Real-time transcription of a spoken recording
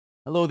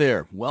Hello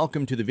there.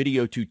 Welcome to the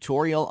video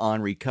tutorial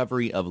on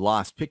recovery of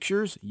lost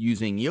pictures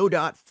using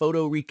Yodot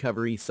Photo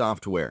Recovery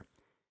software.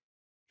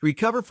 To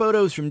recover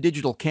photos from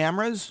digital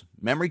cameras,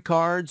 memory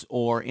cards,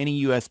 or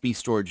any USB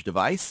storage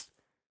device,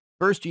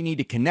 first you need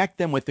to connect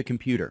them with the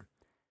computer.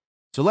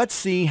 So let's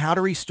see how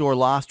to restore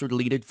lost or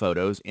deleted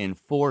photos in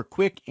 4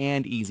 quick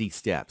and easy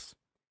steps.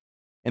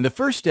 In the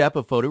first step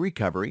of photo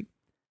recovery,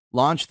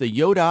 launch the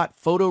Yodot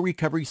Photo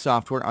Recovery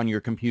software on your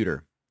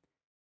computer.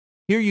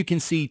 Here you can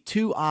see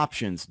 2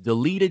 options,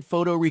 deleted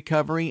photo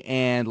recovery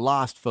and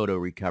lost photo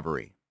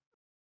recovery.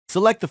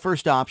 Select the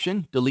first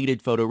option,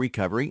 deleted photo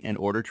recovery, in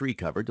order to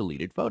recover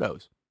deleted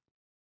photos.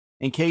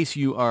 In case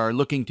you are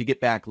looking to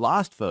get back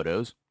lost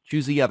photos,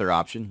 choose the other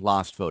option,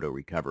 lost photo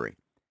recovery.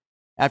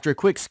 After a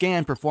quick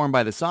scan performed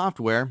by the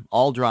software,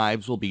 all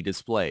drives will be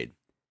displayed.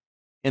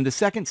 In the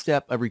second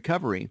step of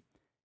recovery,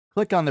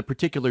 click on the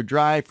particular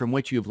drive from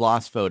which you have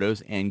lost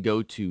photos and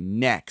go to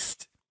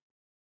Next.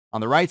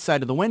 On the right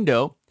side of the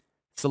window,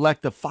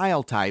 select the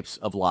file types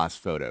of lost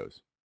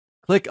photos.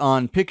 Click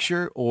on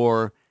Picture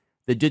or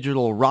the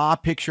Digital Raw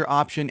Picture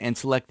option and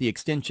select the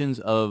extensions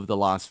of the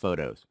lost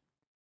photos.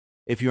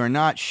 If you are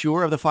not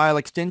sure of the file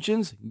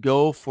extensions,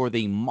 go for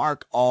the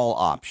Mark All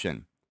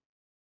option.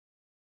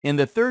 In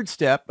the third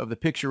step of the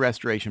picture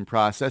restoration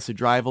process, a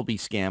drive will be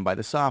scanned by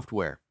the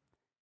software.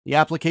 The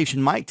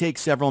application might take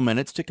several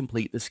minutes to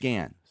complete the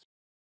scan.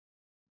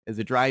 As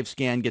the drive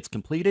scan gets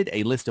completed,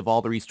 a list of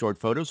all the restored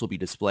photos will be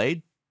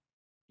displayed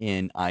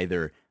in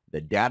either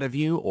the data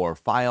view or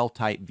file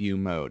type view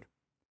mode.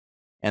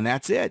 And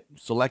that's it.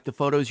 Select the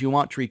photos you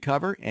want to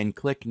recover and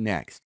click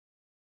Next.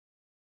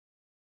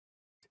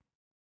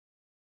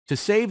 To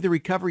save the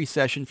recovery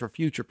session for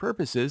future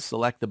purposes,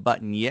 select the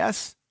button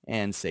Yes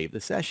and save the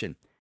session.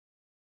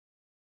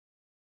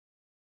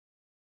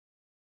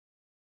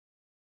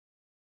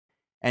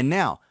 And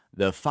now,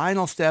 the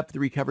final step of the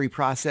recovery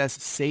process,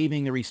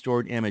 saving the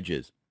restored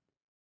images.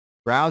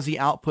 Browse the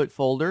output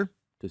folder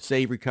to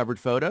save recovered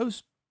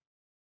photos.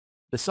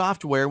 The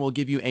software will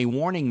give you a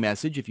warning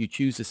message if you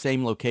choose the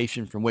same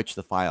location from which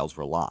the files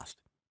were lost.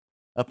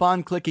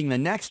 Upon clicking the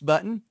Next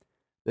button,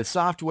 the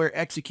software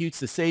executes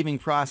the saving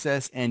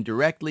process and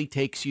directly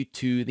takes you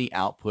to the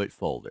output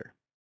folder.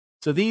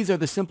 So these are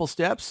the simple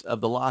steps of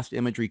the lost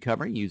image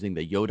recovery using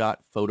the Yodot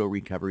Photo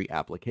Recovery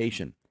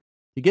application.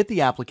 To get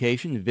the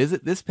application,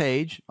 visit this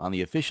page on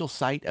the official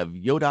site of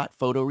Yodot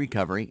Photo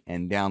Recovery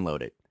and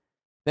download it.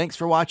 Thanks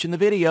for watching the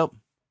video.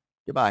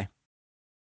 Goodbye.